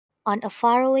On a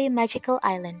faraway magical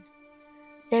island,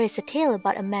 there is a tale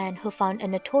about a man who found a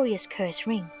notorious cursed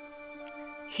ring.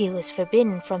 He was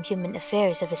forbidden from human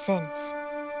affairs ever since.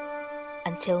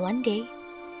 Until one day,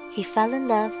 he fell in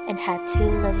love and had 2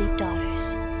 lovely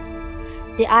daughters.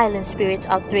 The island spirits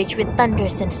outraged with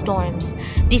thunders and storms,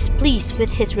 displeased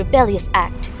with his rebellious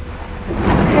act.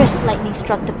 Cursed lightning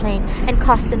struck the plane and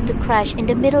caused them to crash in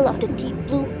the middle of the deep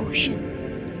blue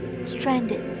ocean.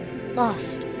 Stranded,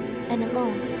 lost, and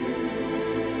alone,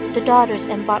 the daughters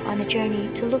embark on a journey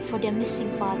to look for their missing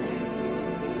father.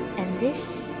 And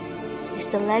this is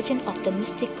the legend of the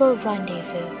mystical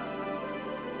rendezvous.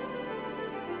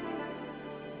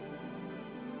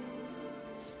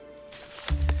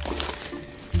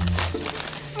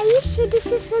 Are you sure this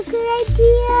is a good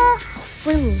idea?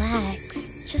 Relax.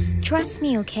 Just trust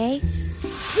me, okay?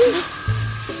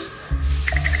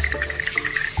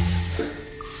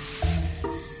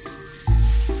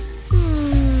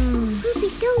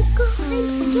 Don't go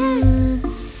again.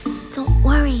 Don't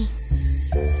worry.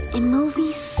 In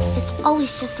movies, it's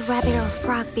always just a rabbit or a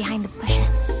frog behind the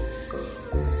bushes.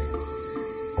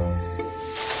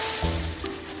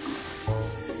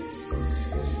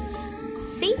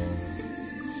 See?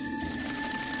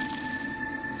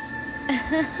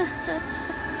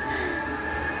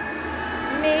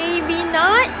 Maybe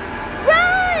not.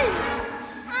 Run!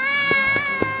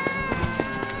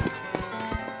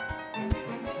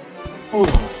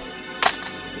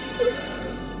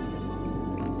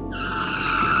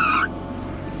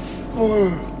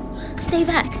 Stay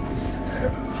back.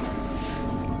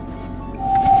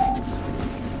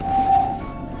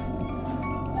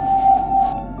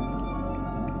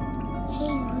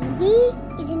 Hey, Ruby,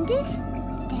 isn't this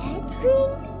Dad's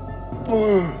ring?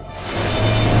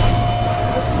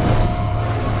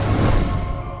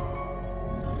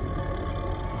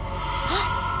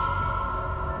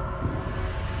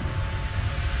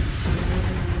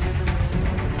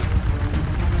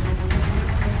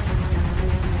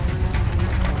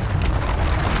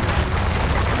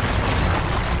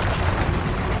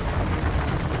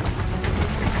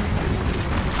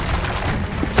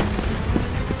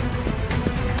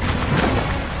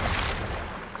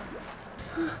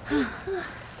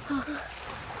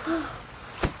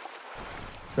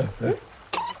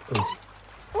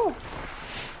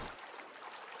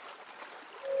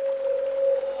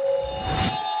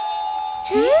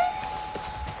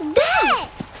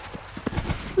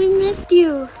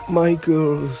 You. My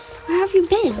girls. Where have you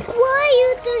been? Why are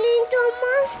you turning into a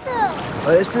monster?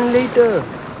 I'll explain later.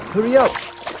 Hurry up.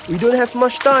 We don't have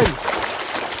much time.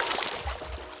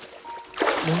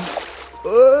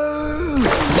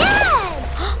 Dad!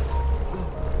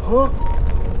 Huh?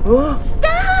 Huh?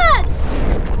 Dad!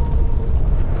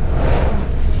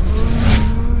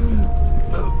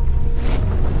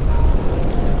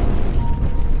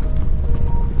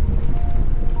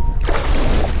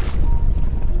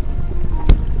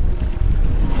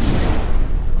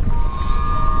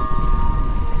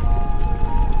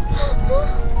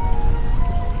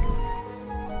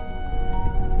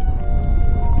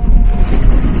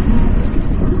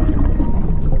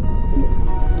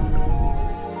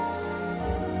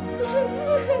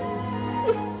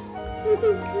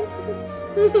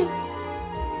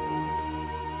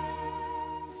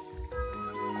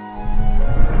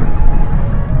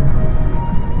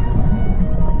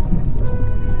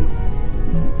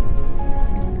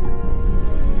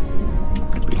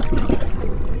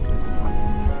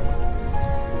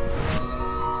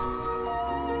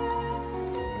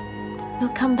 We'll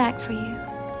come back for you.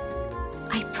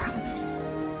 I promise.